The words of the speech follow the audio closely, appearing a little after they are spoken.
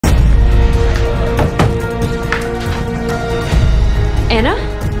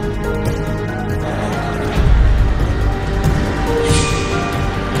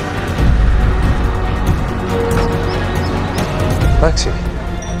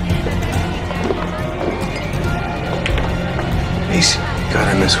Diaries? God,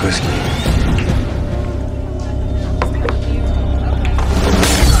 I miss whiskey.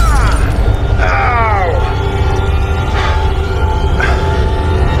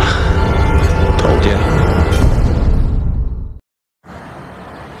 Told you.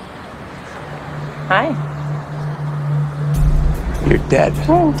 Hi. You're dead.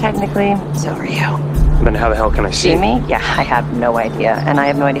 Technically, so are you. Then how the hell can I see? See me? Yeah, I have no idea. And I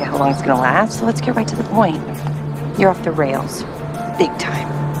have no idea how long it's gonna last, so let's get right to the point. You're off the rails. Big time.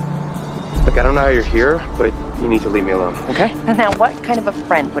 Look, I don't know how you're here, but you need to leave me alone, okay? Now, what kind of a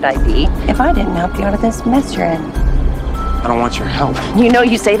friend would I be if I didn't help you out of this mess you're in? I don't want your help. You know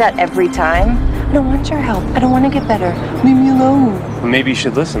you say that every time. I don't want your help. I don't want to get better. Leave me alone. Maybe you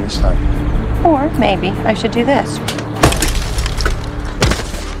should listen this time. Or maybe I should do this.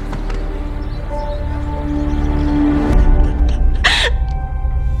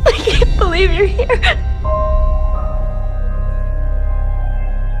 I can't believe you're here.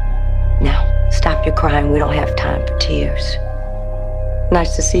 Now, stop your crying. We don't have time for tears.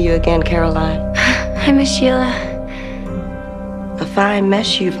 Nice to see you again, Caroline. I miss Sheila. A fine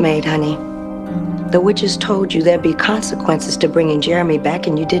mess you've made, honey. The witches told you there'd be consequences to bringing Jeremy back,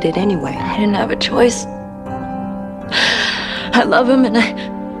 and you did it anyway. I didn't have a choice. I love him, and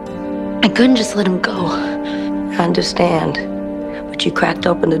I couldn't just let him go. I understand. But you cracked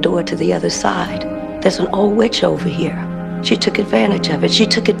open the door to the other side. There's an old witch over here. She took advantage of it. She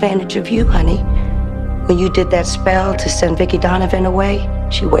took advantage of you, honey. When you did that spell to send Vicky Donovan away,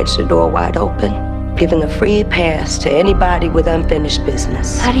 she wedged the door wide open, giving a free pass to anybody with unfinished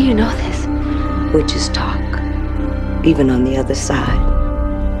business. How do you know this? Witches talk, even on the other side.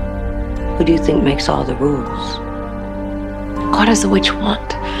 Who do you think makes all the rules? What does the witch want?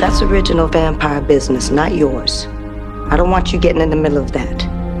 That's original vampire business, not yours. I don't want you getting in the middle of that.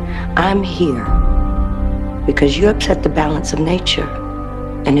 I'm here because you upset the balance of nature,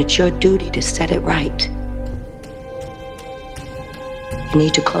 and it's your duty to set it right. You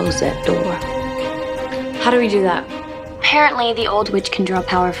need to close that door. How do we do that? Apparently, the old witch can draw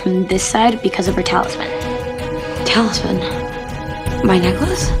power from this side because of her talisman. Talisman? My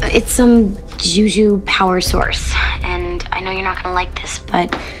necklace? It's some juju power source, and I know you're not gonna like this,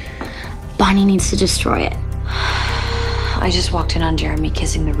 but Bonnie needs to destroy it. I just walked in on Jeremy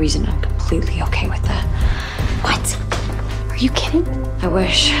kissing the reason. I'm completely okay with that. What? Are you kidding? I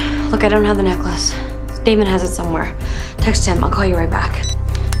wish. Look, I don't have the necklace. Damon has it somewhere. Text him. I'll call you right back.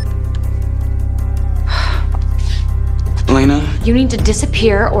 Elena? You need to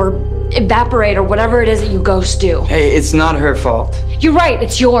disappear or evaporate or whatever it is that you ghosts do. Hey, it's not her fault. You're right,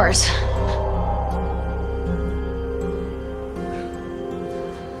 it's yours.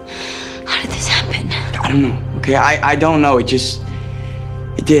 How did this happen? I don't know, okay? I don't know. It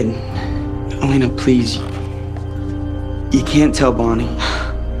did. Elena, please. You can't tell Bonnie.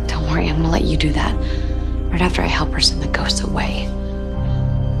 Don't worry, I'm gonna let you do that. Right after I help her send the ghosts away.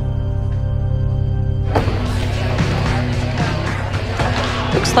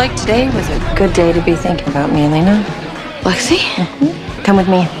 Looks like today was a good day to be thinking about me, Elena. Lexi? Come with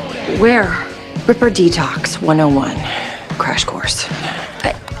me. Where? Ripper Detox 101. Crash course.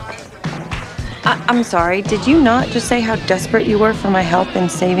 I'm sorry, did you not just say how desperate you were for my help in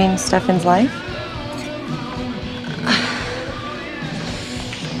saving Stefan's life?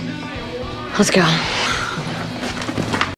 Let's go.